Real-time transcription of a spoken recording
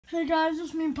Hey guys,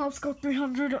 it's me,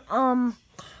 Popsicle300. I'm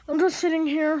just sitting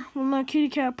here with my kitty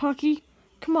cat, Pucky.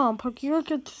 Come on, Pucky, look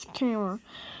at this camera.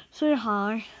 Say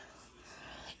hi.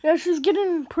 Yeah, she's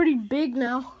getting pretty big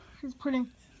now. She's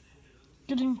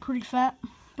getting pretty fat.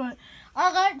 But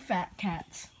I like fat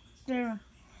cats. I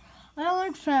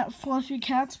like fat, fluffy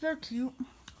cats. They're cute.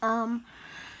 But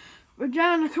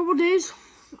yeah, in a couple days,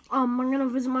 I'm gonna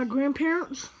visit my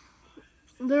grandparents.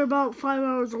 They're about 5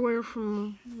 hours away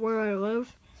from where I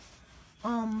live.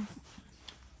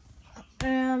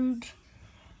 And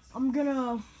I'm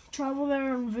gonna travel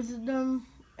there and visit them.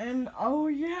 And oh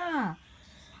yeah,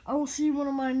 I will see one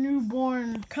of my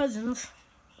newborn cousins.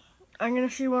 I'm gonna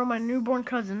see one of my newborn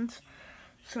cousins.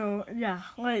 So yeah,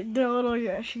 like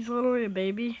she's literally a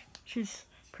baby. She's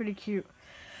pretty cute.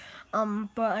 But I'm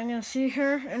gonna see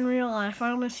her in real life.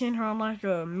 I've only seen her on like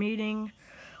a meeting,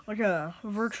 like a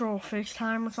virtual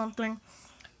FaceTime or something.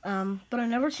 But I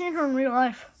never seen her in real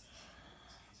life.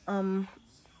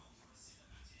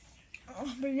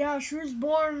 But yeah, she was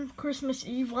born Christmas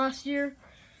Eve last year.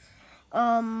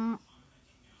 Yeah, I'm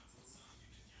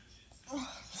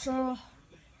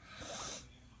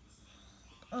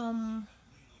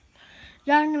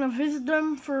gonna visit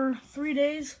them for 3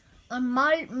 days. I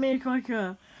might make like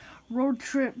a road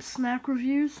trip snack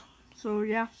reviews. So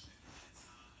yeah,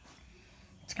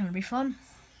 it's gonna be fun.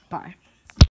 Bye.